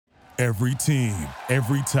Every team,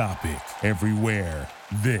 every topic, everywhere.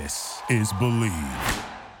 This is Believe.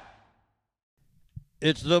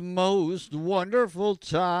 It's the most wonderful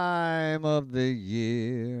time of the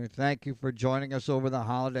year. Thank you for joining us over the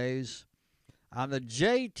holidays on the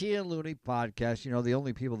JT and Looney podcast. You know, the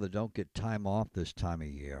only people that don't get time off this time of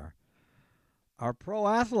year are pro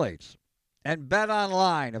athletes. And Bet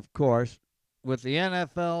Online, of course, with the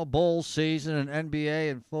NFL bowl season and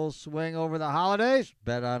NBA in full swing over the holidays.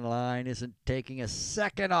 Bet Online isn't taking a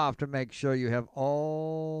second off to make sure you have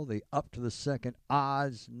all the up-to-the-second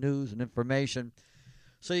odds, news, and information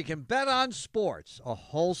so you can bet on sports, a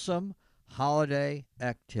wholesome holiday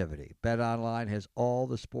activity. Bet Online has all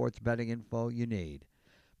the sports betting info you need,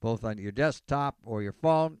 both on your desktop or your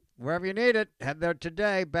phone. Wherever you need it, head there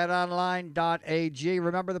today, betonline.ag.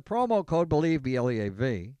 Remember the promo code BELIEVE,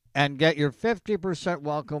 B-L-E-A-V, and get your 50%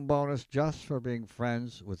 welcome bonus just for being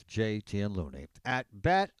friends with JT and Looney at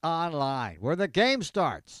Bet Online, where the game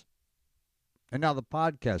starts. And now the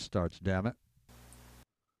podcast starts, damn it.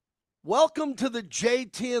 Welcome to the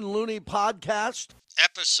JT and Looney podcast.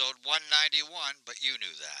 Episode 191, but you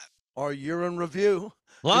knew that. Our year in review.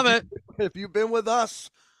 Love it. If you've been with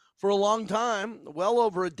us for a long time, well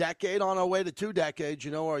over a decade, on our way to 2 decades,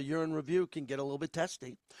 you know, our year in review can get a little bit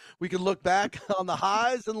testy. We can look back on the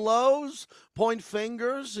highs and lows, point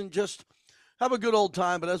fingers, and just have a good old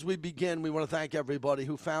time. But as we begin, we want to thank everybody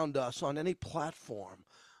who found us on any platform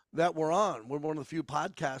that we're on. We're one of the few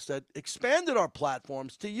podcasts that expanded our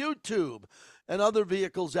platforms to YouTube and other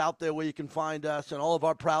vehicles out there where you can find us, and all of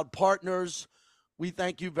our proud partners. We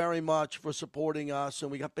thank you very much for supporting us,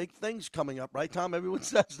 and we got big things coming up, right, Tom? Everyone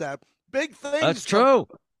says that. Big things. That's true.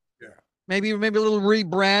 Yeah. Maybe a little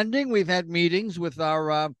rebranding. We've had meetings with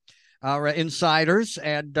our insiders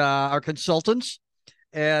and our consultants,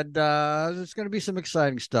 and there's going to be some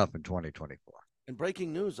exciting stuff in 2024. And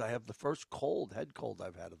breaking news, I have the first head cold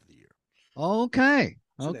I've had of the year. Okay.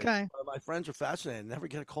 My friends are fascinated. Never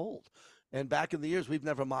get a cold. And back in the years, we've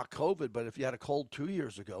never mocked COVID, but if you had a cold 2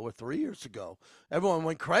 years ago or 3 years ago, everyone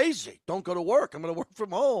went crazy. Don't go to work. I'm going to work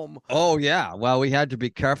from home. Oh, yeah. Well, we had to be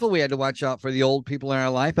careful. We had to watch out for the old people in our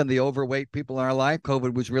life and the overweight people in our life.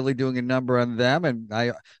 COVID was really doing a number on them. And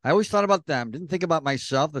I always thought about them. Didn't think about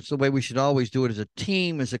myself. That's the way we should always do it as a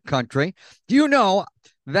team, as a country. Do you know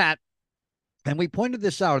that? And we pointed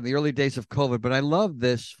this out in the early days of COVID, but I love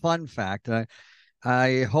this fun fact.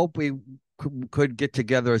 I hope we could get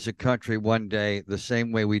together as a country one day the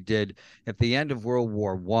same way we did at the end of World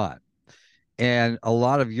War I. And a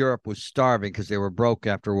lot of Europe was starving because they were broke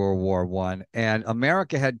after World War I. And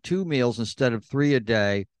America had 2 meals instead of 3 a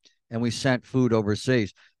day, and we sent food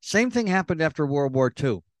overseas. Same thing happened after World War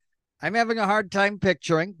II. I'm having a hard time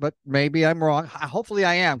picturing, but maybe I'm wrong. Hopefully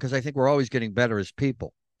I am, because I think we're always getting better as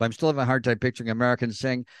people. But I'm still having a hard time picturing Americans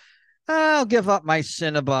saying, I'll give up my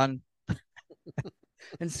Cinnabon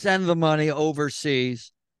and send the money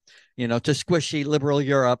overseas, to squishy liberal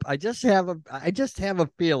Europe. I just have a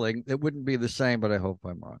feeling it wouldn't be the same, but I hope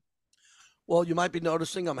I'm wrong. Well, you might be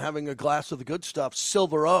noticing I'm having a glass of the good stuff,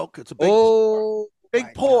 Silver Oak. It's a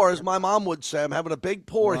big pour, as my mom would say. I'm having a big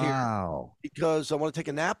pour here because I want to take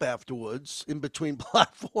a nap afterwards in between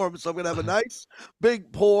platforms. So I'm going to have a nice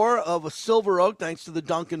big pour of a Silver Oak, thanks to the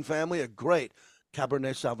Duncan family, a great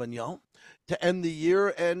Cabernet Sauvignon to end the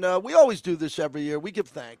year. And we always do this every year. We give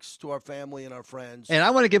thanks to our family and our friends. And I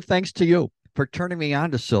want to give thanks to you for turning me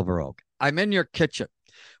on to Silver Oak. I'm in your kitchen.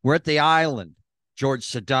 We're at the island. George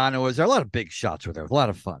Sedano was there. A lot of big shots were there. A lot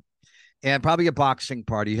of fun. And probably a boxing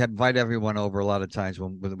party. You had to invite everyone over a lot of times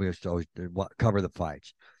when we used to always cover the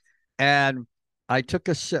fights. And I took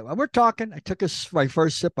a sip. We're talking. I took my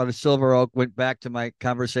first sip out of Silver Oak, went back to my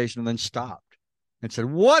conversation, and then stopped and said,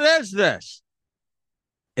 "What is this?"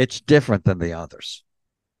 It's different than the others.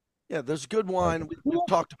 Yeah, there's good wine. We've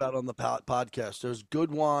talked about it on the podcast. There's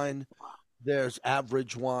good wine. There's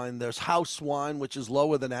average wine. There's house wine, which is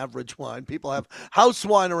lower than average wine. People have house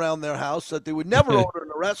wine around their house that they would never order in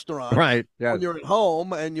a restaurant. Right. Yeah. When you're at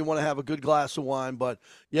home and you want to have a good glass of wine. But,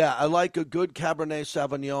 yeah, I like a good Cabernet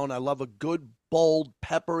Sauvignon. I love a good, bold,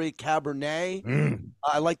 peppery Cabernet.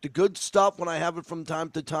 I like the good stuff when I have it from time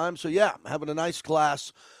to time. So, yeah, I'm having a nice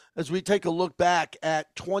glass as we take a look back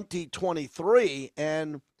at 2023.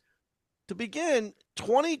 And to begin,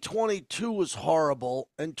 2022 was horrible,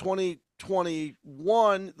 and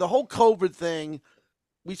 2021, the whole COVID thing,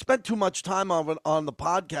 we spent too much time on it on the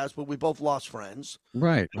podcast, but we both lost friends.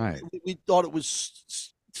 Right. We thought it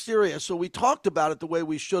was serious, so we talked about it the way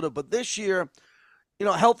we should have. But this year,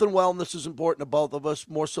 health and wellness is important to both of us,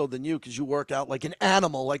 more so than you, because you work out like an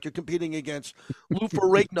animal, like you're competing against Lou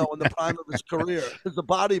Ferrigno in the prime of his career as a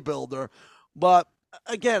bodybuilder. But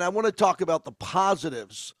again, I want to talk about the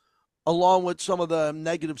positives along with some of the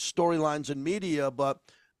negative storylines in media, but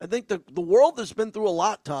I think the world has been through a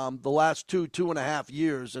lot, Tom, the last 2.5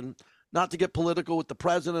 years. And not to get political with the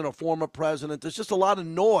president or former president, there's just a lot of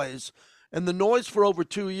noise. And the noise for over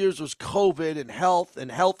 2 years was COVID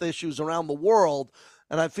and health issues around the world.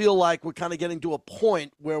 And I feel like we're kind of getting to a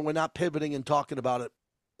point where we're not pivoting and talking about it.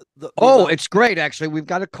 It's great, actually. We've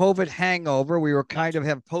got a COVID hangover. We were kind of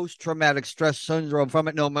have post-traumatic stress syndrome from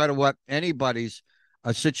it, no matter what anybody's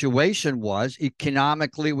situation was.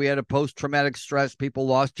 Economically, we had a post-traumatic stress. People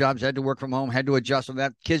lost jobs, had to work from home, had to adjust to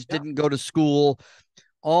that. Kids didn't go to school,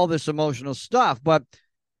 all this emotional stuff. But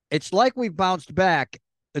it's like we've bounced back.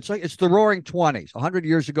 It's like it's the roaring 20s. 100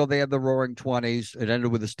 years ago, they had the roaring 20s. It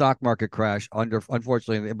ended with the stock market crash,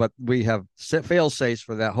 unfortunately. But we have fail-safes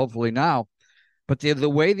for that, hopefully now. But the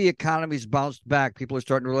way the economy's bounced back, people are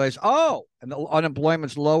starting to realize, and the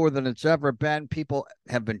unemployment's lower than it's ever been. People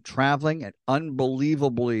have been traveling at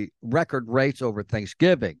unbelievably record rates over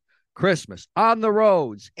Thanksgiving, Christmas, on the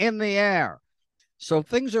roads, in the air. So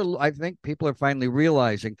things are, I think people are finally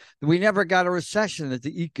realizing that we never got a recession that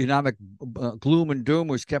the economic gloom and doom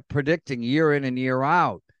was kept predicting year in and year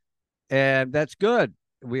out. And that's good.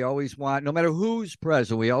 We always want, no matter who's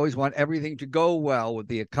president, we always want everything to go well with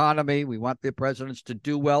the economy. We want the presidents to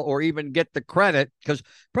do well or even get the credit, because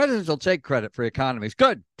presidents will take credit for economies.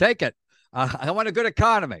 Good, take it. I want a good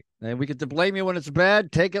economy. And we get to blame you when it's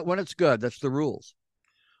bad, take it when it's good. That's the rules.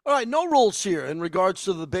 All right, no rules here in regards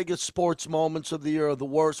to the biggest sports moments of the year or the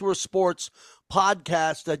worst. We're a sports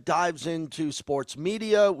podcast that dives into sports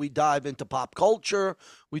media. We dive into pop culture.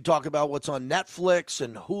 We talk about what's on Netflix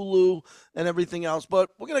and Hulu and everything else. But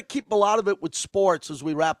we're going to keep a lot of it with sports as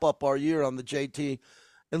we wrap up our year on the JT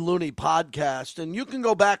and Looney podcast. And you can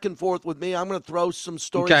go back and forth with me. I'm going to throw some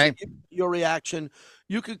stories. Okay. Your reaction.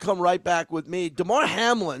 You could come right back with me. Damar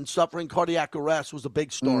Hamlin suffering cardiac arrest was a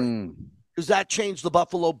big story. Does that change the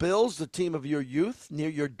Buffalo Bills, the team of your youth, near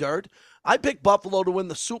your dirt? I picked Buffalo to win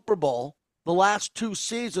the Super Bowl the last 2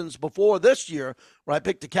 seasons before this year, where I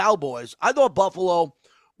picked the Cowboys. I thought Buffalo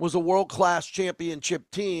was a world-class championship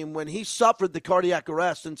team. When he suffered the cardiac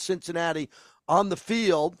arrest in Cincinnati on the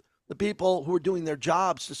field, the people who were doing their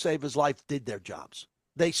jobs to save his life did their jobs.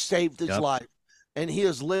 They saved his life. And he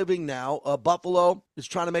is living now. Buffalo is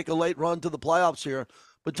trying to make a late run to the playoffs here.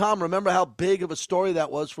 But, Tom, remember how big of a story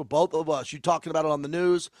that was for both of us. You talking about it on the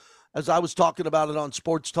news, as I was talking about it on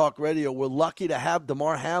Sports Talk Radio. We're lucky to have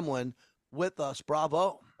Damar Hamlin with us.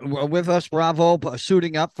 Bravo. With us, bravo,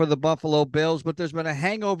 suiting up for the Buffalo Bills. But there's been a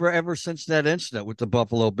hangover ever since that incident with the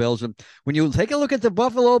Buffalo Bills. And when you take a look at the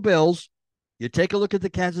Buffalo Bills, you take a look at the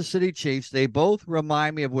Kansas City Chiefs, they both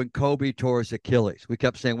remind me of when Kobe tore his Achilles. We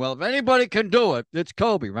kept saying, well, if anybody can do it, it's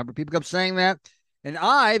Kobe. Remember, people kept saying that? And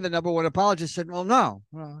I, the number one apologist, said, well, no,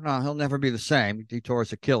 he'll never be the same. He tore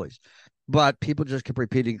his Achilles. But people just kept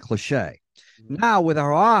repeating cliche. Now, with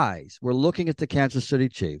our eyes, we're looking at the Kansas City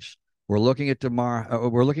Chiefs. We're looking at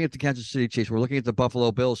we're looking at the Kansas City Chiefs. We're looking at the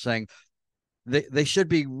Buffalo Bills saying they should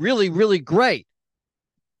be really, really great.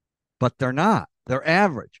 But they're not. They're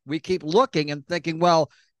average. We keep looking and thinking,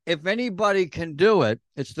 well, if anybody can do it,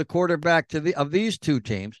 it's the quarterback of these two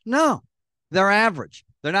teams. No, they're average.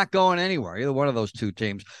 They're not going anywhere, either one of those two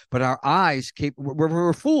teams. But our eyes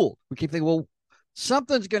we're fooled. We keep thinking, well,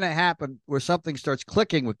 something's going to happen where something starts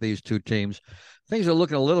clicking with these two teams. Things are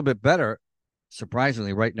looking a little bit better,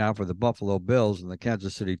 surprisingly, right now for the Buffalo Bills and the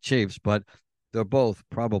Kansas City Chiefs, but they're both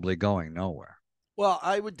probably going nowhere. Well,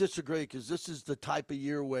 I would disagree, because this is the type of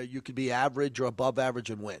year where you could be average or above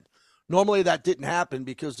average and win. Normally that didn't happen,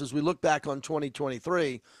 because as we look back on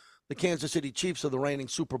 2023, the Kansas City Chiefs are the reigning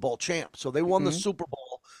Super Bowl champs. So they won the Super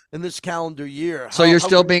Bowl in this calendar year. So you're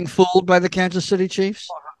still being fooled by the Kansas City Chiefs?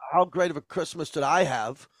 How great of a Christmas did I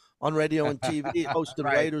have on radio and TV, hosted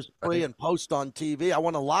Right. Raiders pre and post on TV. I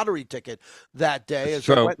won a lottery ticket that day That's as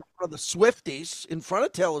I true. went in front of the Swifties, in front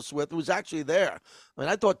of Taylor Swift, who was actually there. I mean,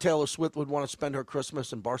 I thought Taylor Swift would want to spend her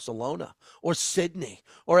Christmas in Barcelona or Sydney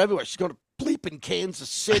or everywhere. She's going to bleeping Kansas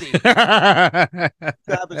City. Travis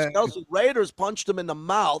Kelce. Raiders punched him in the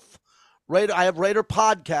mouth. I have Raider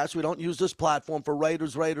podcasts. We don't use this platform for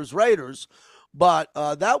Raiders. But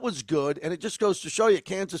that was good, and it just goes to show you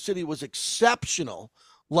Kansas City was exceptional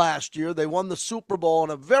last year. They won the Super Bowl,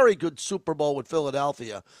 and a very good Super Bowl with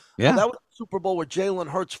Philadelphia. Yeah. That was the Super Bowl where Jalen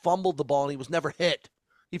Hurts fumbled the ball, and he was never hit.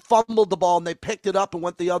 He fumbled the ball, and they picked it up and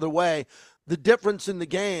went the other way. The difference in the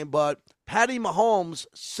game, but Patty Mahomes,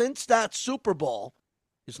 since that Super Bowl,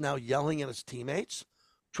 is now yelling at his teammates.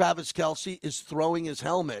 Travis Kelce is throwing his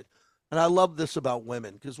helmet. And I love this about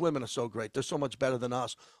women because women are so great. They're so much better than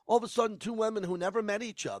us. All of a sudden, two women who never met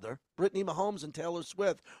each other, Brittany Mahomes and Taylor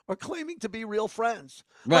Swift, are claiming to be real friends.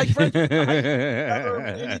 Right. Like friends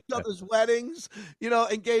in each other's weddings,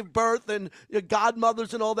 and gave birth and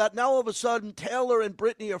godmothers and all that. Now, all of a sudden, Taylor and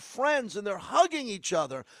Brittany are friends and they're hugging each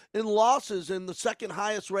other in losses in the second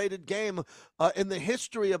highest rated game in the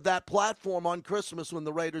history of that platform on Christmas when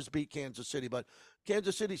the Raiders beat Kansas City. But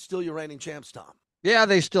Kansas City's still your reigning champs, Tom. Yeah,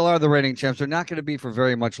 they still are the reigning champs. They're not going to be for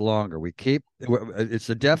very much longer. It's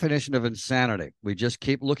the definition of insanity. We just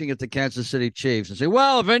keep looking at the Kansas City Chiefs and say,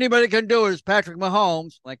 well, if anybody can do it, it's Patrick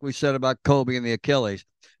Mahomes, like we said about Kobe and the Achilles.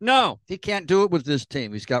 No, he can't do it with this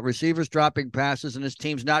team. He's got receivers dropping passes, and his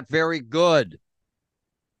team's not very good.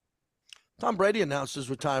 Tom Brady announced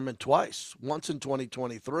his retirement twice, once in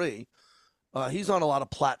 2023. He's on a lot of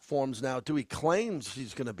platforms now, too. He claims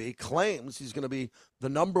he's going to be the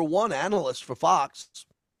number one analyst for Fox.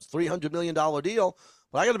 $300 million deal.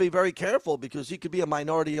 But I got to be very careful because he could be a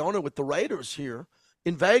minority owner with the Raiders here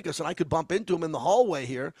in Vegas, and I could bump into him in the hallway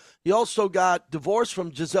here. He also got divorced from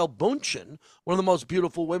Gisele Bündchen, one of the most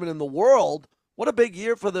beautiful women in the world. What a big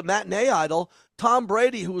year for the matinee idol, Tom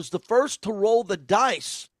Brady, who was the first to roll the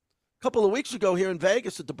dice a couple of weeks ago here in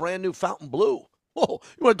Vegas at the brand new Fontainebleau. Whoa,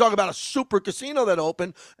 you want to talk about a super casino that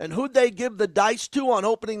opened, and who'd they give the dice to on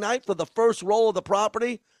opening night for the first roll of the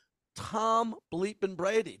property? Tom bleeping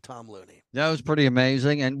Brady, Tom Looney. That was pretty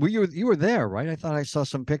amazing. And you were there, right? I thought I saw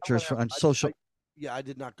some pictures on social. I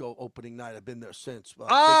did not go opening night. I've been there since.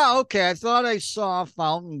 Okay. I thought I saw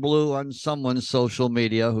Fontainebleau on someone's social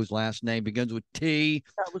media whose last name begins with T.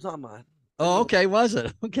 That was on mine. Oh, okay. Was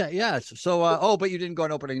it? Okay. Yes. So, but you didn't go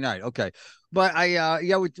on opening night. Okay. But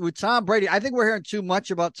with Tom Brady, I think we're hearing too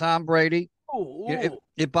much about Tom Brady.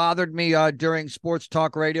 It bothered me during sports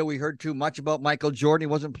talk radio. We heard too much about Michael Jordan.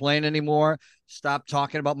 He wasn't playing anymore. Stop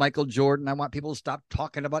talking about Michael Jordan. I want people to stop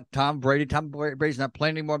talking about Tom Brady. Tom Brady's not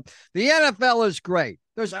playing anymore. The NFL is great.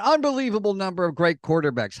 There's an unbelievable number of great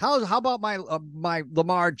quarterbacks. How about my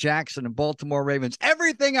Lamar Jackson and Baltimore Ravens?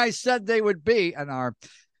 Everything I said they would be in our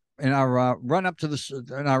run up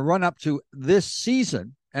to this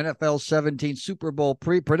season, NFL 17 Super Bowl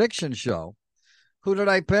pre-prediction show. Who did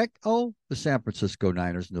I pick? Oh, the San Francisco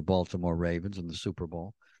Niners and the Baltimore Ravens in the Super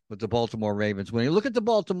Bowl. With the Baltimore Ravens, when you look at the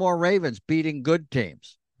Baltimore Ravens beating good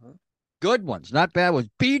teams, good ones, not bad ones,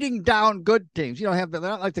 beating down good teams. They're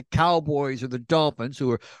not like the Cowboys or the Dolphins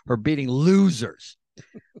who are beating losers.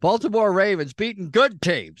 Baltimore Ravens beating good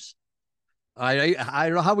teams. I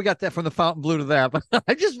don't know how we got that from the Fontainebleau to that, but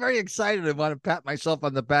I'm just very excited and want to pat myself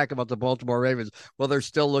on the back about the Baltimore Ravens. Well, they're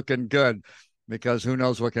still looking good because who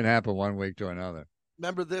knows what can happen one week to another.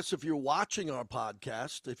 Remember this, if you're watching our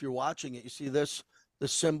podcast, if you're watching it, you see the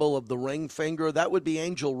symbol of the ring finger. That would be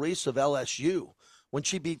Angel Reese of LSU when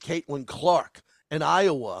she beat Caitlin Clark in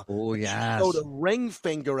Iowa. Oh, yes. She showed a ring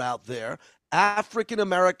finger out there.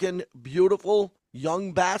 African-American, beautiful,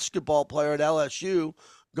 young basketball player at LSU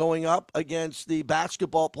going up against the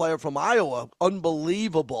basketball player from Iowa.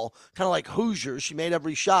 Unbelievable. Kind of like Hoosiers. She made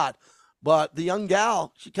every shot. But the young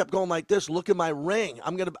gal, she kept going like this. Look at my ring.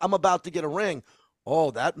 I'm about to get a ring.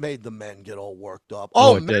 Oh, that made the men get all worked up.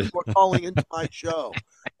 Men were calling into my show.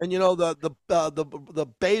 And the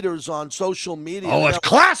baiters on social media. Oh, it's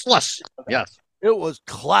classless. Yes. It was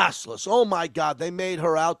classless. Oh my God, they made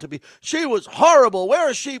her out to be. She was horrible.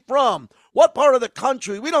 Where is she from? What part of the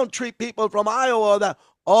country? We don't treat people from Iowa that.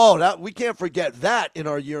 Oh, we can't forget that in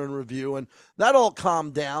our year in review, and that all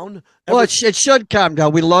calmed down. Well, it should calm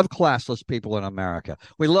down. We love classless people in America.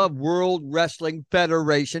 We love World Wrestling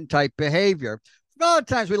Federation type behavior. A lot of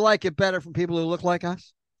times we like it better from people who look like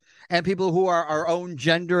us and people who are our own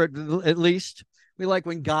gender at least. We like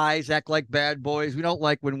when guys act like bad boys. We don't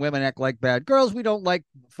like when women act like bad girls. We don't like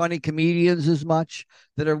funny comedians as much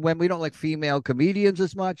when we don't like female comedians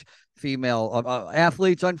as much, female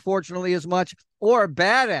athletes, unfortunately, as much, or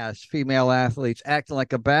badass female athletes acting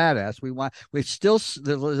like a badass.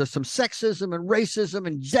 There's some sexism and racism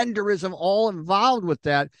and genderism all involved with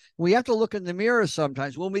that. We have to look in the mirror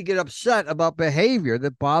sometimes when we get upset about behavior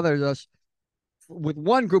that bothers us with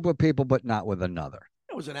one group of people, but not with another.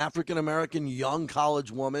 It was an African-American young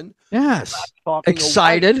college woman. Yes.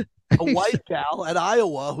 Excited. A white gal at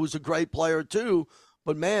Iowa who's a great player too.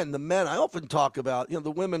 But man, the men, I often talk about,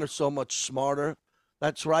 the women are so much smarter.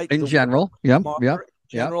 That's right. In general. Yep.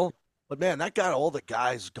 But man, that got all the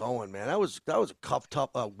guys going, man. That was a tough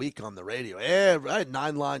week on the radio. I had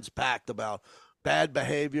 9 lines packed about bad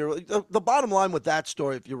behavior. The bottom line with that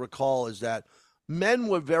story, if you recall, is that men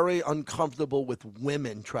were very uncomfortable with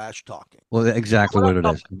women trash talking. Well, exactly what it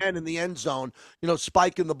is. Men in the end zone,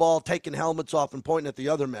 spiking the ball, taking helmets off, and pointing at the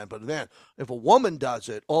other men. But then, if a woman does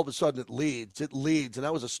it, all of a sudden it leads. And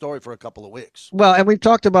that was a story for a couple of weeks. Well, and we've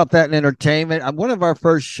talked about that in entertainment. On one of our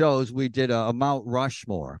first shows, we did a Mount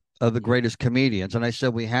Rushmore of the greatest comedians, and I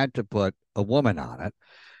said we had to put a woman on it.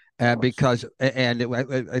 I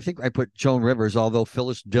think I put Joan Rivers, although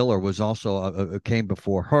Phyllis Diller was also came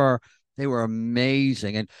before her. They were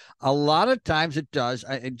amazing. And a lot of times it does,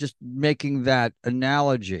 just making that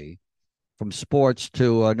analogy from sports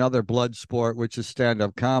to another blood sport, which is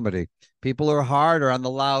stand-up comedy. People are harder on the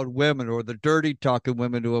loud women or the dirty talking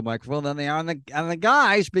women to a microphone than they are on the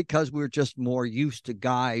guys, because we're just more used to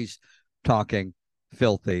guys talking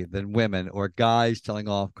filthy than women, or guys telling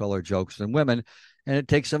off-color jokes than women. And it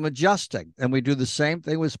takes some adjusting. And we do the same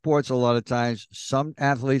thing with sports a lot of times. Some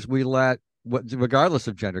athletes we let, regardless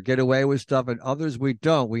of gender, get away with stuff, and others we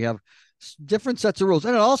don't. We have different sets of rules.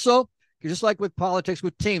 And also, just like with politics,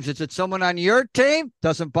 with teams, it's that someone on your team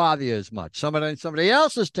doesn't bother you as much. Someone on somebody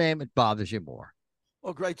else's team, it bothers you more.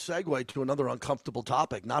 Well, great segue to another uncomfortable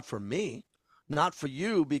topic. Not for me, not for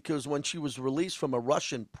you, because when she was released from a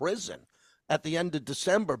Russian prison at the end of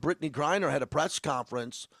December, Brittney Griner had a press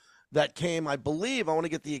conference that came, I believe, I want to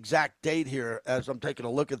get the exact date here as I'm taking a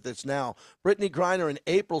look at this now. Brittney Griner in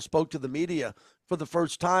April spoke to the media for the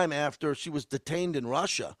first time after she was detained in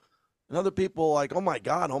Russia. And other people like, oh my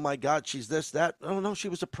God, she's this, that. No, she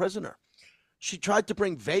was a prisoner. She tried to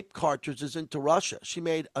bring vape cartridges into Russia. She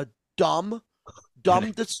made a dumb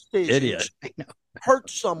decision. Idiot. Hurt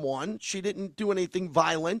someone. She didn't do anything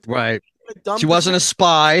violent. Right. She wasn't a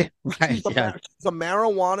spy. Right. She's a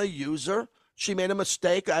marijuana user. She made a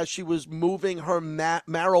mistake as she was moving her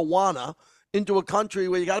marijuana into a country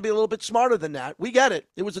where you got to be a little bit smarter than that. We get it.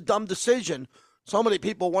 It was a dumb decision. So many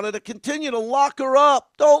people wanted to continue to lock her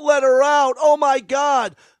up. Don't let her out. Oh, my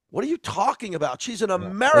God. What are you talking about? She's an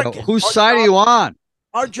American. Whose side are you on?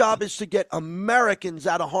 Our job is to get Americans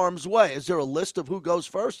out of harm's way. Is there a list of who goes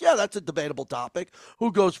first? Yeah, that's a debatable topic,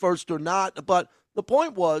 who goes first or not. But the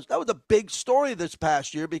point was, that was a big story this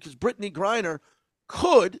past year, because Brittney Griner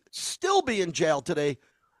could still be in jail today,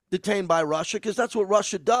 detained by Russia, because that's what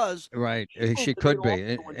Russia does. Right. She could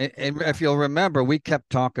be. And if you'll remember, we kept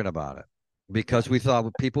talking about it because we thought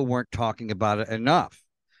people weren't talking about it enough.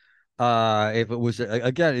 If it was,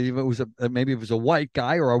 again, if it was maybe it was a white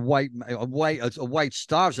guy or a white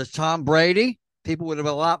star, such as Tom Brady, people would have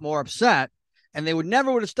been a lot more upset, and they would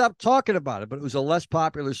have stopped talking about it. But it was a less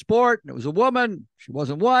popular sport, and it was a woman. She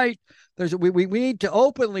wasn't white. We need to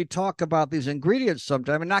openly talk about these ingredients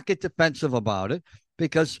sometime and not get defensive about it,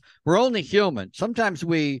 because we're only human. Sometimes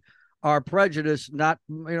we are prejudiced, not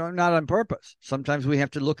on purpose. Sometimes we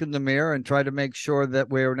have to look in the mirror and try to make sure that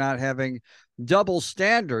we're not having double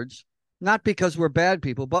standards, not because we're bad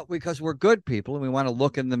people, but because we're good people, and we want to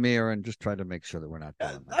look in the mirror and just try to make sure that we're not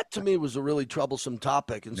doing that. That to me was a really troublesome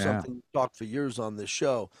topic, and something we talked for years on this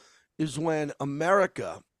show, is when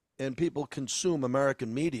America and people consume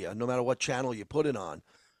American media, no matter what channel you put it on.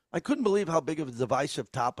 I couldn't believe how big of a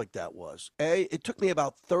divisive topic that was. It took me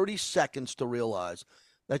about 30 seconds to realize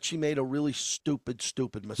that she made a really stupid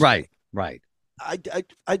mistake. Right.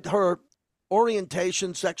 Her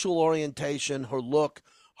orientation, sexual orientation, her look,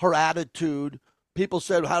 her attitude, people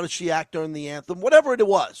said, how does she act during the anthem? Whatever it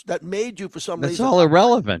was that made you, for some reason. It's all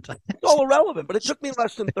irrelevant. It's all irrelevant. But it took me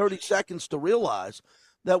less than 30 seconds to realize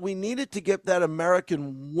that we needed to get that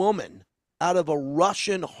American woman out of a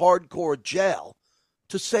Russian hardcore jail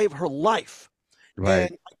to save her life. Right.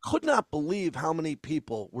 And I could not believe how many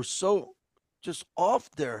people were so just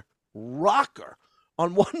off their rocker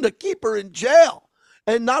on wanting to keep her in jail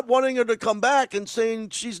and not wanting her to come back and saying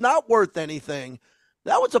she's not worth anything.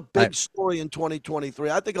 That was a big story in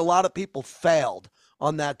 2023. I think a lot of people failed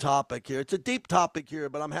on that topic here. It's a deep topic here,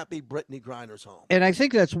 but I'm happy Brittney Griner's home. And I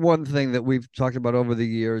think that's one thing that we've talked about over the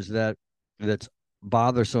years that's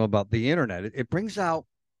bothersome about the internet. It brings out,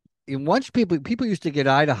 and once people used to get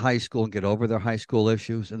out of high school and get over their high school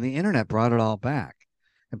issues, and the internet brought it all back.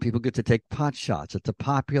 And people get to take pot shots at the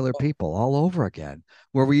popular people all over again,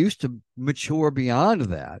 where we used to mature beyond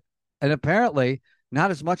that. And apparently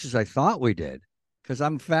not as much as I thought we did, because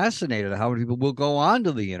I'm fascinated how many people will go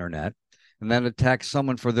onto the internet and then attack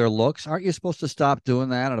someone for their looks. Aren't you supposed to stop doing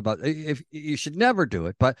that? And if you should never do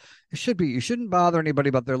it, but it should be, you shouldn't bother anybody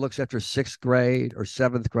about their looks after 6th grade or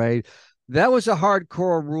 7th grade. That was a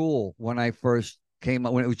hardcore rule when I first came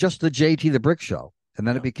out, when it was just the JT the Brick Show. And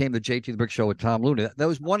then it became the JT the Brick Show with Tom Looney. That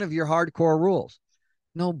was one of your hardcore rules.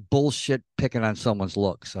 No bullshit picking on someone's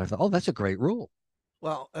looks. I thought, oh, that's a great rule.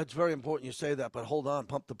 Well, it's very important you say that, but hold on,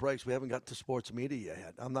 pump the brakes. We haven't got to sports media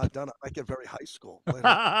yet. I'm not done. I might get very high school.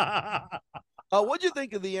 What'd you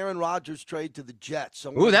think of the Aaron Rodgers trade to the Jets?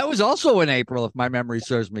 Ooh, that was also in April, if my memory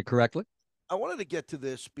serves me correctly. I wanted to get to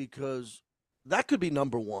this because that could be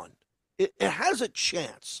number one. It has a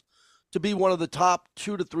chance to be one of the top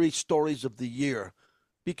 2 to 3 stories of the year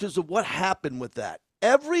because of what happened with that.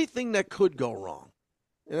 Everything that could go wrong,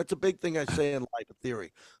 and that's a big thing I say in life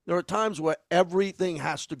theory. There are times where everything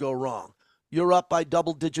has to go wrong. You're up by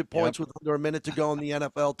double-digit points with under a minute to go in the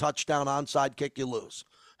NFL, touchdown, onside kick, you lose.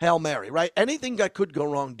 Hail Mary, right? Anything that could go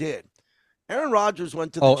wrong did. Aaron Rodgers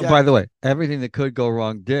went to the Jets. Oh, by the way, everything that could go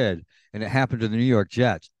wrong did, and it happened to the New York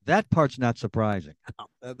Jets. That part's not surprising.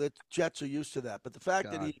 The Jets are used to that. But the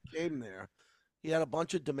fact that he came there, he had a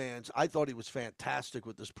bunch of demands. I thought he was fantastic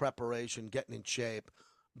with this preparation, getting in shape,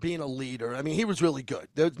 being a leader. I mean, he was really good.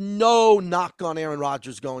 There's no knock on Aaron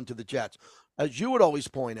Rodgers going to the Jets. As you would always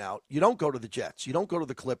point out, you don't go to the Jets. You don't go to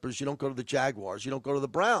the Clippers. You don't go to the Jaguars. You don't go to the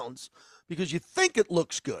Browns because you think it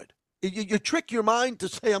looks good. You trick your mind to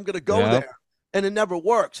say, I'm going to go there. And it never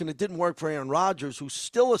works. And it didn't work for Aaron Rodgers, who's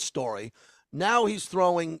still a story. Now he's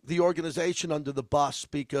throwing the organization under the bus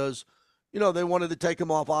because, they wanted to take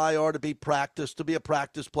him off IR to be a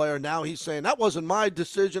practice player. Now he's saying, that wasn't my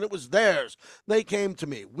decision. It was theirs. They came to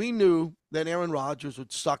me. We knew that Aaron Rodgers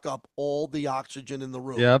would suck up all the oxygen in the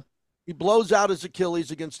room. Yep. He blows out his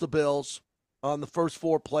Achilles against the Bills on the first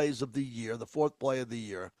 4 plays of the year, the 4th play of the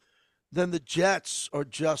year. Then the Jets are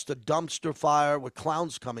just a dumpster fire with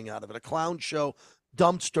clowns coming out of it, a clown show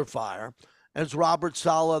dumpster fire. As Robert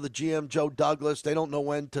Saleh, the GM Joe Douglas, they don't know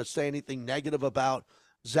when to say anything negative about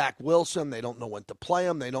Zach Wilson. They don't know when to play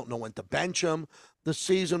him. They don't know when to bench him. The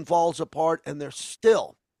season falls apart, and they're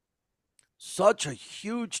still such a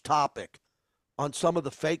huge topic on some of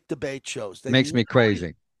the fake debate shows. Makes me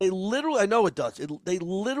crazy. They literally, I know it does. They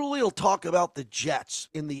literally will talk about the Jets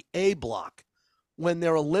in the A block. When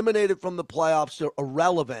they're eliminated from the playoffs, they're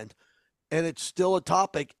irrelevant, and it's still a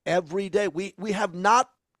topic every day. We have not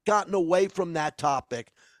gotten away from that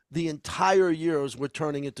topic the entire year as we're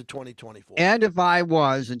turning into 2024. And if I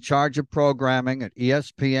was in charge of programming at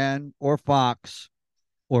ESPN or Fox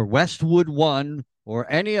or Westwood One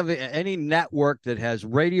or any network that has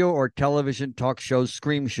radio or television talk shows,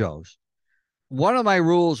 scream shows, one of my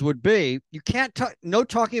rules would be you can't no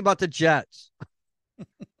talking about the Jets.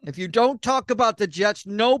 If you don't talk about the Jets,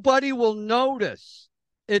 nobody will notice.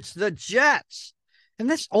 It's the Jets. And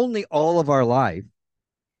that's only all of our life.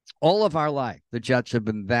 All of our life, the Jets have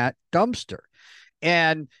been that dumpster.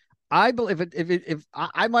 And I believe if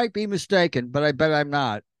I might be mistaken, but I bet I'm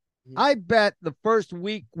not. I bet the first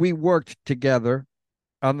week we worked together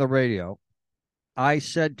on the radio, I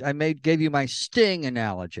gave you my Sting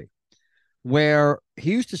analogy, where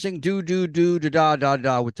he used to sing do, do, do, da, da,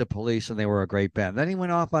 da with the Police, and they were a great band. Then he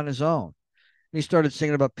went off on his own. And he started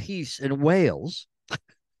singing about peace in Wales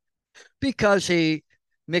because he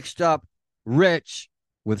mixed up rich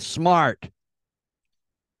with smart.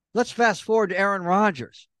 Let's fast forward to Aaron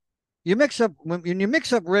Rodgers. When you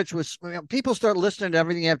mix up rich with, people start listening to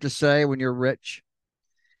everything you have to say when you're rich,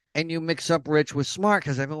 and you mix up rich with smart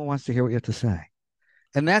because everyone wants to hear what you have to say.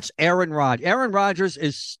 And that's Aaron Rodgers. Aaron Rodgers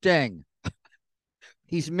is Sting.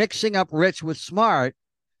 He's mixing up rich with smart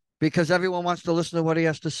because everyone wants to listen to what he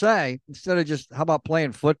has to say instead of just, how about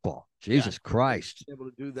playing football? Jesus Christ. Able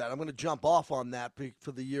to do that. I'm going to jump off on that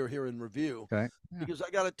for the year here in review. Okay. Because I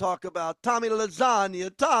got to talk about Tommy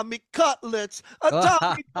Lasagna, Tommy Cutlets,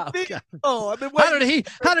 Tommy DeVito. I've been waiting.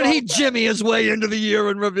 How did he jimmy his way into the year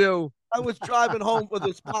in review? I was driving home for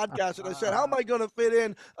this podcast, and I said, how am I going to fit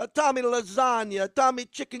in a Tommy Lasagna, Tommy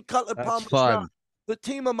Chicken Cutlet Parmesan? The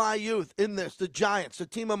team of my youth in this, the Giants, the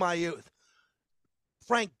team of my youth.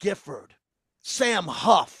 Frank Gifford, Sam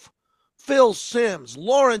Huff, Phil Simms,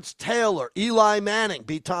 Lawrence Taylor, Eli Manning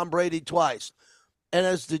beat Tom Brady twice. And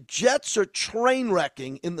as the Jets are train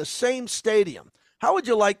wrecking in the same stadium, how would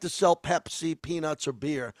you like to sell Pepsi, peanuts, or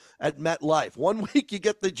beer at MetLife? 1 week you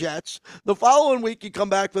get the Jets. The following week you come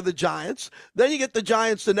back for the Giants. Then you get the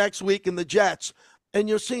Giants the next week and the Jets. And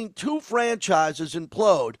you're seeing 2 franchises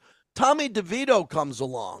implode. Tommy DeVito comes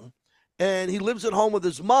along, and he lives at home with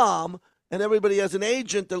his mom, and everybody has an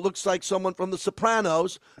agent that looks like someone from The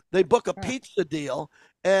Sopranos. They book a pizza deal,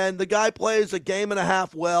 and the guy plays a game and a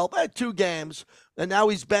half 2 games, and now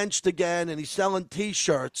he's benched again, and he's selling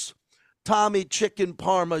T-shirts. Tommy Chicken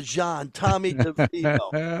Parmesan, Tommy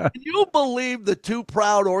DeVito. Can you believe the 2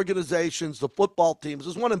 proud organizations, the football teams?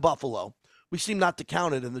 There's one in Buffalo. We seem not to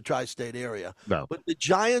count it in the tri-state area. No. But the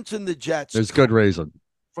Giants and the Jets. There's good reason.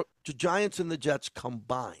 The Giants and the Jets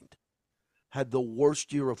combined had the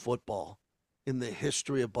worst year of football in the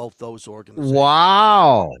history of both those organizations.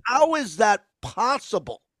 Wow. How is that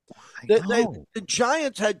possible? I know. The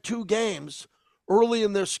Giants had 2 games early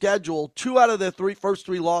in their schedule. 2 out of their first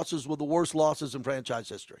three losses were the worst losses in franchise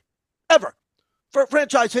history. Ever. For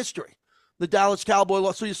franchise history. The Dallas Cowboy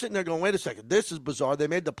loss. So you're sitting there going, wait a second, this is bizarre. They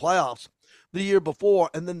made the playoffs the year before,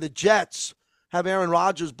 and then the Jets have Aaron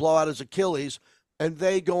Rodgers blow out his Achilles, and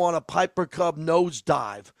they go on a Piper Cub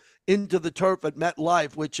nosedive into the turf at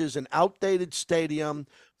MetLife, which is an outdated stadium.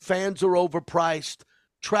 Fans are overpriced.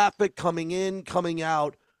 Traffic coming in, coming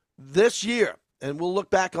out. This year, and we'll look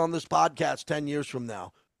back on this podcast 10 years from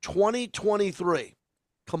now, 2023,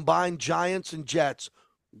 combined Giants and Jets,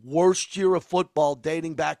 worst year of football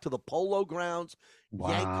dating back to the Polo Grounds,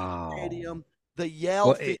 Yankee Stadium, the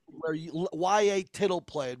Yale Field where Y.A. Tittle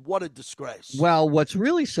played. What a disgrace. Well, what's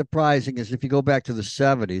really surprising is if you go back to the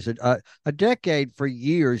 70s, a decade for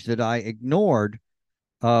years that I ignored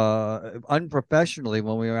unprofessionally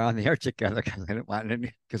when we were on the air together because I didn't want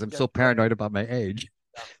any, because I'm so paranoid about my age.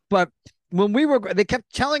 Yeah. But when they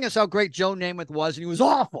kept telling us how great Joe Namath was, and he was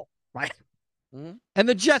awful, right? Mm-hmm. And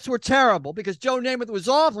the Jets were terrible because Joe Namath was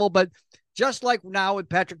awful. But just like now with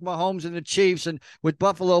Patrick Mahomes and the Chiefs and with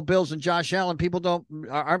Buffalo Bills and Josh Allen, people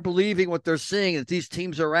aren't believing what they're seeing, that these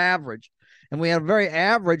teams are average. And we had a very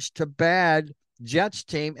average to bad Jets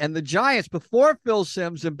team. And the Giants, before Phil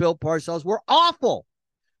Simms and Bill Parcells, were awful.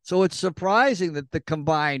 So it's surprising that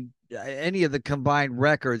any of the combined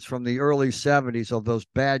records from the early 70s of those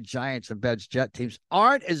bad Giants and bad Jet teams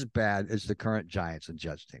aren't as bad as the current Giants and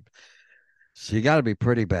Jets teams. So you got to be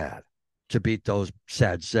pretty bad to beat those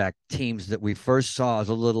sad sack teams that we first saw as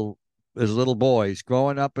little boys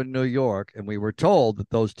growing up in New York, and we were told that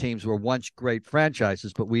those teams were once great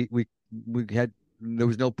franchises, but there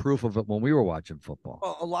was no proof of it when we were watching football.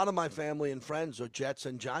 Well, a lot of my family and friends are Jets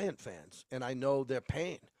and Giant fans, and I know their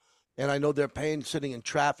pain. And I know their pain sitting in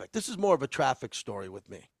traffic. This is more of a traffic story with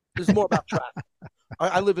me. This is more about traffic.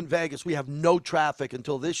 I live in Vegas. We have no traffic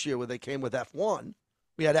until this year where they came with F1.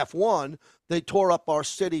 We had F1. They tore up our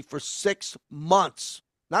city for 6 months,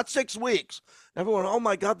 not 6 weeks. Everyone, oh,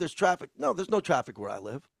 my God, there's traffic. No, there's no traffic where I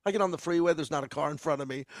live. I get on the freeway. There's not a car in front of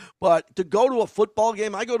me. But to go to a football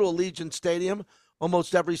game, I go to Allegiant Stadium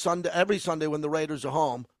almost every Sunday when the Raiders are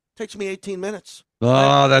home. It takes me 18 minutes.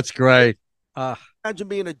 Oh, that's great. Imagine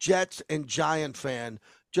being a Jets and Giant fan.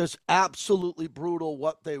 Just absolutely brutal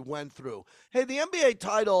what they went through. Hey, the NBA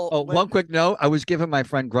title. Oh, one quick note. I was giving my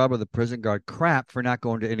friend Grubber, the prison guard, crap for not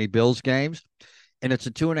going to any Bills games. And it's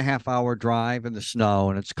a 2.5-hour drive in the snow,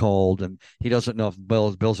 and it's cold. And he doesn't know if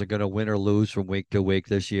Bills are going to win or lose from week to week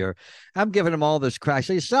this year. I'm giving him all this crap. I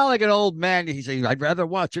say, you sound like an old man. He said, I'd rather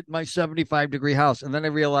watch it in my 75-degree house. And then I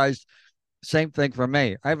realized, same thing for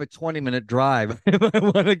me. I have a 20-minute drive if I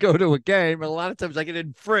want to go to a game. And a lot of times I get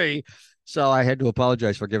in free. So I had to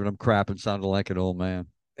apologize for giving him crap and sounded like an old man.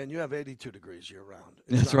 And you have 82 degrees year-round.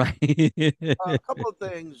 That's right. A couple of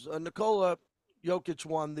things. Nikola Jokic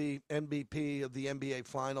won the MVP of the NBA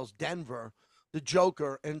Finals. Denver, the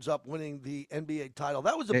Joker, ends up winning the NBA title.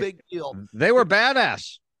 That was a big deal. They were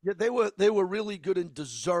badass. Yeah, they were really good and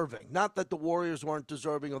deserving. Not that the Warriors weren't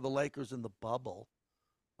deserving or the Lakers in the bubble.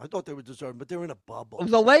 I thought they were deserving, but they were in a bubble.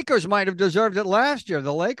 The Lakers might have deserved it last year.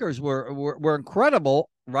 The Lakers were incredible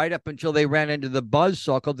right up until they ran into the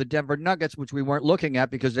buzzsaw called the Denver Nuggets, which we weren't looking at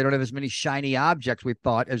because they don't have as many shiny objects, we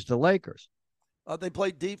thought, as the Lakers. They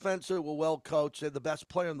played defense. They were well coached. They're the best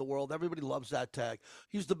player in the world. Everybody loves that tag.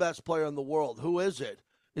 He's the best player in the world. Who is it?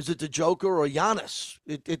 Is it the Joker or Giannis?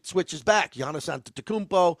 It switches back. Giannis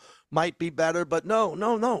Antetokounmpo might be better, but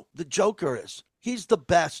no. The Joker is. He's the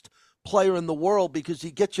best player in the world because he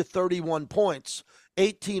gets you 31 points,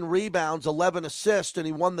 18 rebounds, 11 assists, and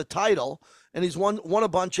he won the title. And he's won a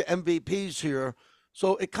bunch of MVPs here.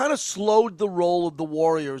 So it kind of slowed the roll of the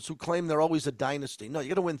Warriors, who claim they're always a dynasty. No, you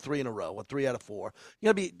got to win 3 in a row, or 3 out of 4.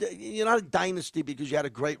 You're not a dynasty because you had a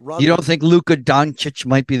great run. You don't think Luka Doncic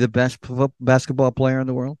might be the best basketball player in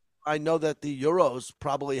the world? I know that the Euros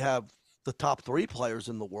probably have the top 3 players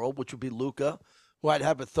in the world, which would be Luka, who I'd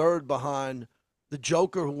have a third behind the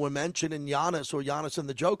Joker, who we mentioned, and Giannis, or Giannis and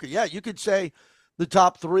the Joker. Yeah, you could say the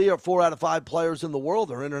top 3 or 4 out of 5 players in the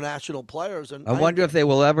world are international players. And I wonder if they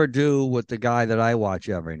will ever do what the guy that I watch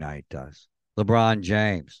every night does, LeBron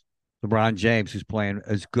James. LeBron James, who's playing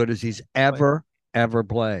as good as he's ever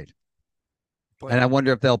played. And I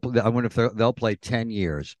wonder if they'll play 10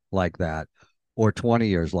 years like that or 20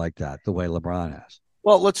 years like that, the way LeBron has.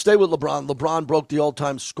 Well, let's stay with LeBron. LeBron broke the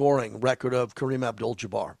all-time scoring record of Kareem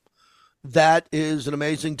Abdul-Jabbar. That is an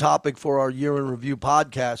amazing topic for our Year in Review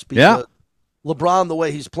podcast because LeBron, the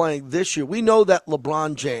way he's playing this year, we know that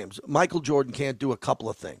LeBron James, Michael Jordan can't do a couple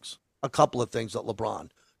of things. a couple of things that LeBron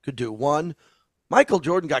could do. One, Michael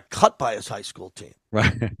Jordan got cut by his high school team.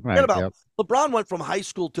 Right. Forget about LeBron went from high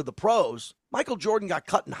school to the pros. Michael Jordan got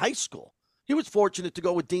cut in high school. He was fortunate to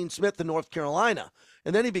go with Dean Smith in North Carolina,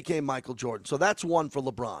 and then he became Michael Jordan. So that's one for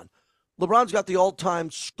LeBron. LeBron's got the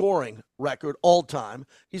all-time scoring record, all-time.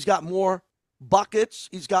 He's got more buckets.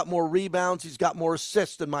 He's got more rebounds. He's got more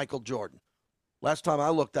assists than Michael Jordan. Last time I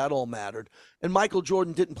looked, that all mattered. And Michael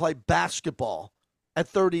Jordan didn't play basketball at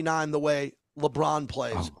 39 the way LeBron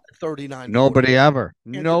plays at 39. Nobody ever.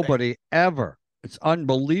 Nobody ever. It's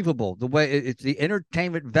unbelievable. The way it's the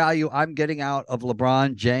entertainment value I'm getting out of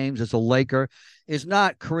LeBron James as a Laker is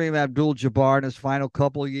not Kareem Abdul-Jabbar in his final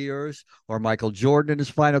couple of years, or Michael Jordan in his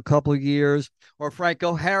final couple of years, or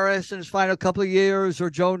Franco Harris in his final couple of years, or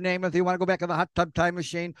Joe Namath. You want to go back in the hot tub time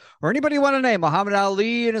machine, or anybody you want to name, Muhammad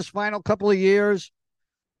Ali in his final couple of years.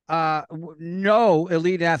 No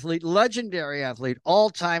elite athlete, legendary athlete,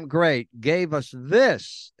 all-time great gave us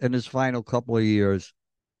this in his final couple of years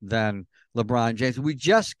than LeBron James. We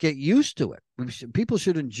just get used to it. People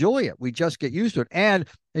should enjoy it. We just get used to it. And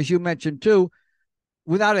as you mentioned too,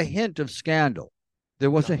 without a hint of scandal, there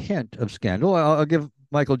was a hint of scandal. I'll give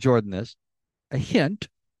Michael Jordan this, a hint,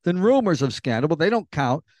 then rumors of scandal, but they don't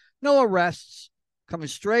count. No arrests coming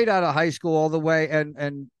straight out of high school all the way.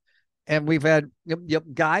 And we've had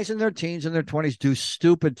guys in their teens and their 20s do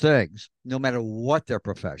stupid things, no matter what their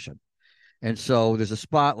profession. And so there's a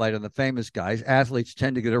spotlight on the famous guys. Athletes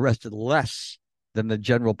tend to get arrested less than the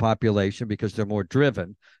general population because they're more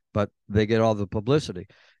driven, but they get all the publicity.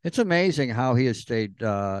 It's amazing how he has stayed.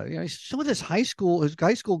 He's still with his high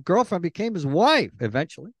school girlfriend became his wife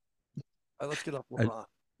eventually. Let's get off LeBron.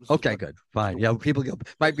 Okay, good, fine. Yeah, people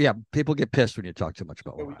get pissed when you talk too much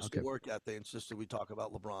about LeBron. We used to work at. They insisted we talk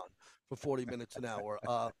about LeBron for 40 minutes an hour.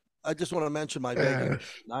 I just want to mention my Vegas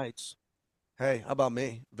Knights. Hey, how about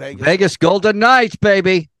me? Vegas Golden Knights,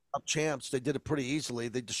 baby. Up champs. They did it pretty easily.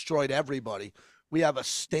 They destroyed everybody. We have a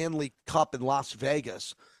Stanley Cup in Las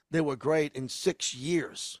Vegas. They were great in 6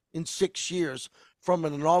 years. In 6 years, from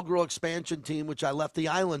an inaugural expansion team, which I left the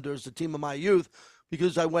Islanders, the team of my youth,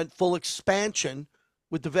 because I went full expansion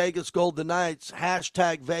with the Vegas Golden Knights,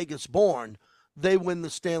 #Vegas born. They win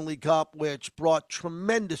the Stanley Cup, which brought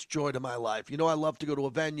tremendous joy to my life. You know, I love to go to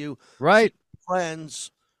a venue. Right.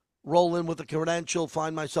 Friends. Roll in with a credential,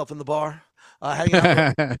 find myself in the bar, hanging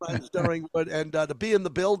out with friends during, and to be in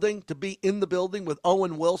the building with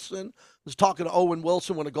Owen Wilson. I was talking to Owen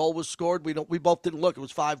Wilson when a goal was scored. We both didn't look. It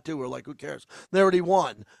was 5-2. We're like, who cares? They already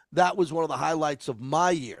won. That was one of the highlights of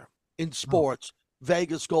my year in sports.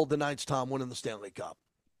 Vegas Golden Knights, Tom, winning the Stanley Cup.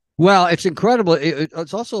 Well, it's incredible.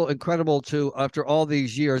 It's also incredible to, after all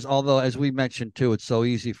these years, although as we mentioned too, it's so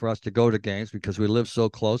easy for us to go to games because we live so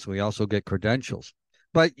close. We also get credentials.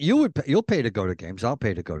 But you'll pay to go to games. I'll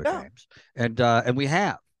pay to go to games, and we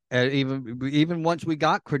have. And even once we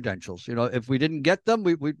got credentials, if we didn't get them,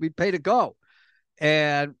 we'd pay to go.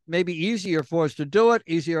 And maybe easier for us to do it,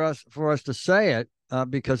 easier for us to say it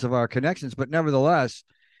because of our connections. But nevertheless,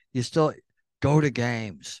 you still go to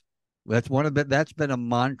games. That's been a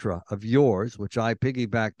mantra of yours, which I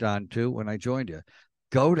piggybacked on too when I joined you.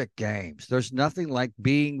 Go to games. There's nothing like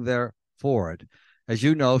being there for it. As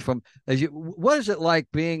you know, what is it like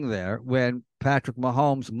being there when Patrick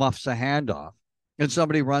Mahomes muffs a handoff and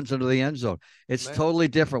somebody runs into the end zone? It's totally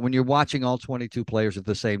different when you're watching all 22 players at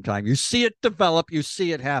the same time. You see it develop, you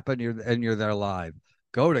see it happen, you're there live.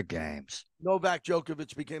 Go to games. Novak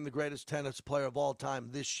Djokovic became the greatest tennis player of all time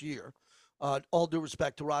this year. All due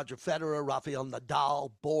respect to Roger Federer, Rafael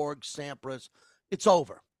Nadal, Borg, Sampras. It's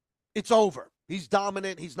over. It's over. He's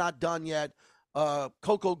dominant. He's not done yet.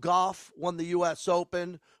 Coco Gauff won the U.S.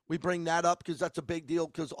 Open. We bring that up because that's a big deal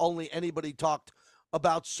because only anybody talked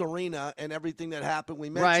about Serena and everything that happened. We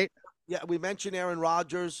mentioned Aaron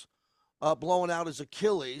Rodgers blowing out his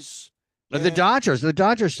Achilles. The Dodgers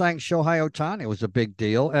signed Shohei Ohtani. It was a big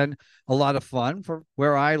deal and a lot of fun for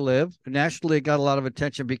where I live. Nationally, it got a lot of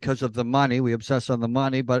attention because of the money. We obsess on the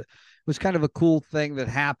money, but it was kind of a cool thing that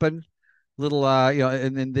happened.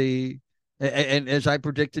 And as I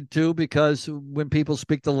predicted too, because when people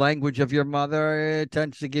speak the language of your mother, it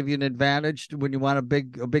tends to give you an advantage when you want a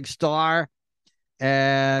big star.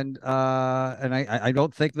 And I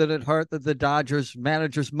don't think that it hurt that the Dodgers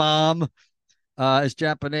manager's mom is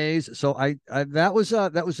Japanese. So that was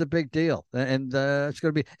a big deal. And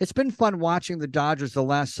it's been fun watching the Dodgers the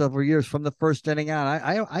last several years from the first inning on.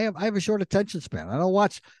 I have a short attention span. I don't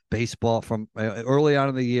watch baseball from early on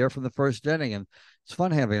in the year from the first inning, and it's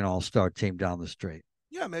fun having an all-star team down the street.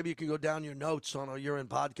 Yeah, maybe you can go down your notes on our year-end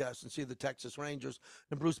podcast and see the Texas Rangers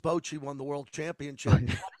and Bruce Bochy won the world championship.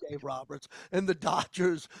 Dave Roberts and the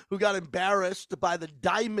Dodgers, who got embarrassed by the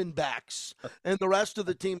Diamondbacks and the rest of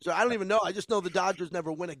the teams. I don't even know. I just know the Dodgers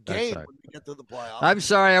never win a game when we get to the playoffs. I'm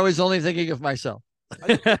sorry. I was only thinking of myself.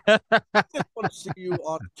 I just want to see you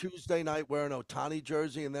on Tuesday night wearing an Ohtani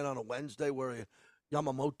jersey, and then on a Wednesday wearing a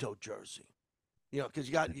Yamamoto jersey. Because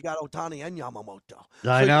you got Ohtani and Yamamoto.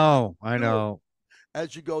 I know.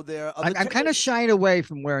 As you go there, I'm kind of shying away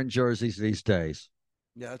from wearing jerseys these days.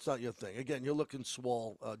 Yeah, that's not your thing. Again, you're looking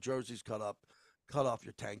swole. Jerseys cut off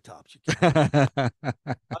your tank tops.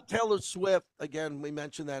 Taylor Swift, again, we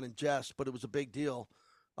mentioned that in jest, but it was a big deal.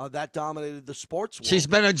 That dominated the sports world. She's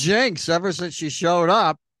been a jinx ever since she showed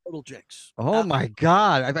up. Total jinx. Oh, my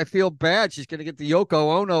God. I feel bad. She's going to get the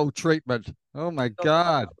Yoko Ono treatment. Oh, my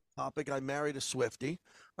God. Topic. I married a Swiftie,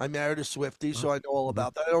 so I know all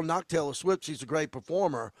about that. I don't knock Taylor Swift. She's a great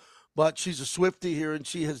performer, but she's a Swiftie here, and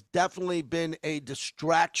she has definitely been a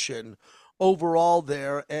distraction overall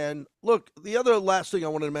there. And look, the other last thing I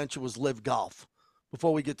wanted to mention was Live Golf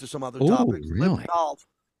before we get to some other topics. Really? Live Golf.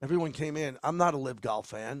 Everyone came in. I'm not a Live Golf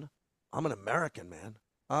fan. I'm an American, man.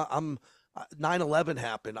 9/11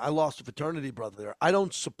 happened. I lost a fraternity brother there. I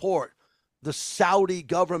don't support the Saudi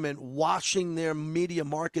government washing their media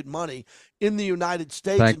market money in the United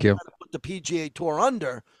States and trying to put the PGA Tour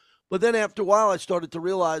under. But then after a while, I started to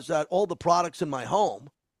realize that all the products in my home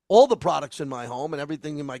and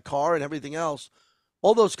everything in my car and everything else,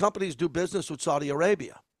 all those companies do business with Saudi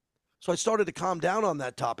Arabia. So I started to calm down on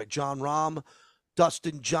that topic. John Rahm,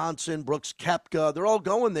 Dustin Johnson, Brooks Koepka, they're all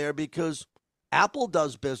going there because Apple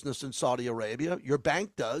does business in Saudi Arabia. Your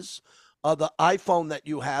bank does. The iPhone that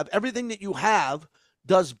you have, everything that you have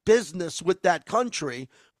does business with that country.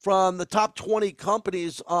 From the top 20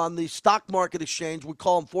 companies on the stock market exchange, we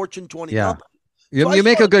call them Fortune 20 companies. You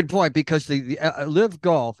make a good point, because the Live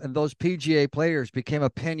Golf and those PGA players became a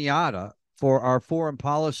piñata for our foreign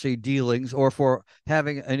policy dealings, or for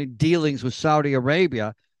having any dealings with Saudi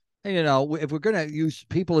Arabia. And, if we're going to use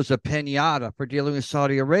people as a piñata for dealing with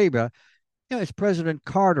Saudi Arabia, it's President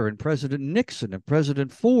Carter and President Nixon and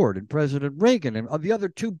President Ford and President Reagan and the other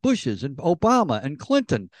two Bushes and Obama and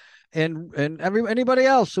Clinton and anybody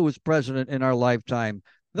else who was president in our lifetime.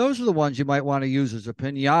 Those are the ones you might want to use as a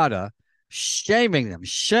piñata, shaming them.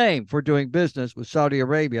 Shame for doing business with Saudi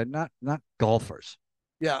Arabia, not golfers.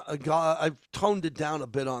 Yeah, I've toned it down a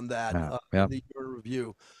bit on that in the year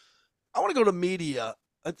review. I want to go to media.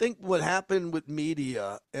 I think what happened with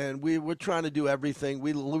media, and we're trying to do everything.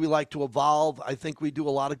 We like to evolve. I think we do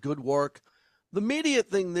a lot of good work. The media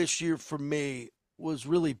thing this year for me was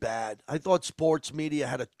really bad. I thought sports media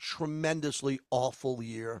had a tremendously awful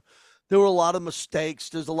year. There were a lot of mistakes.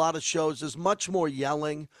 There's a lot of shows. There's much more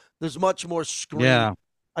yelling. There's much more screaming. Yeah.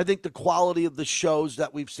 I think the quality of the shows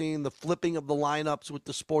that we've seen, the flipping of the lineups with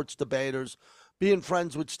the sports debaters, being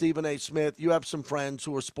friends with Stephen A. Smith, you have some friends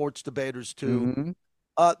who are sports debaters too. Mm-hmm.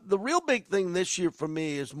 The real big thing this year for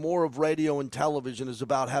me is more of radio and television is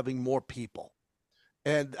about having more people.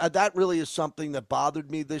 And that really is something that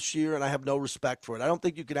bothered me this year, and I have no respect for it. I don't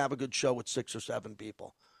think you can have a good show with 6 or 7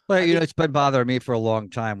 people. Well, it's been bothering me for a long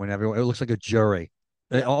time when it looks like a jury.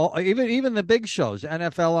 Yeah. Even the big shows,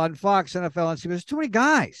 NFL on Fox, NFL on CBS, there's too many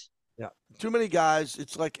guys. Yeah, too many guys.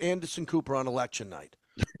 It's like Anderson Cooper on election night.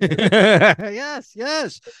 Yes.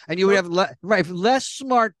 And you would have less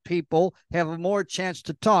smart people have a more chance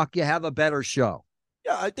to talk. You have a better show.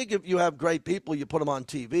 Yeah, I think if you have great people, you put them on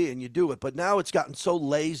TV and you do it. But now it's gotten so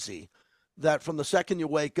lazy that from the second you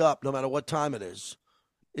wake up, no matter what time it is,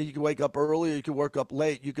 you can wake up early or you can work up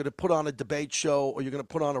late. You could put on a debate show or you're going to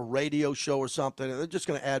put on a radio show or something, and they're just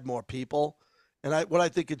going to add more people. And what I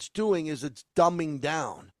think it's doing is it's dumbing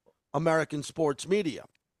down American sports media.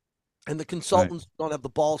 And the consultants don't have the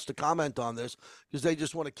balls to comment on this because they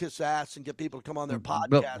just want to kiss ass and get people to come on their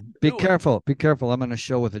podcast. Be careful. I'm on a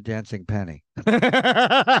show with a dancing penny.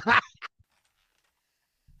 I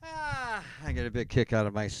get a big kick out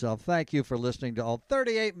of myself. Thank you for listening to all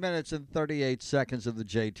 38 minutes and 38 seconds of the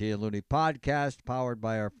JT and Looney podcast, powered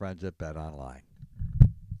by our friends at Bet Online.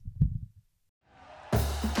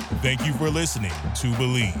 Thank you for listening to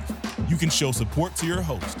Believe. You can show support to your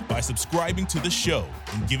host by subscribing to the show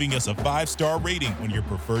and giving us a 5-star rating on your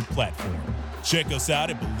preferred platform. Check us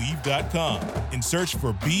out at Believe.com and search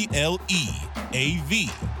for BLEAV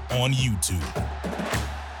on YouTube.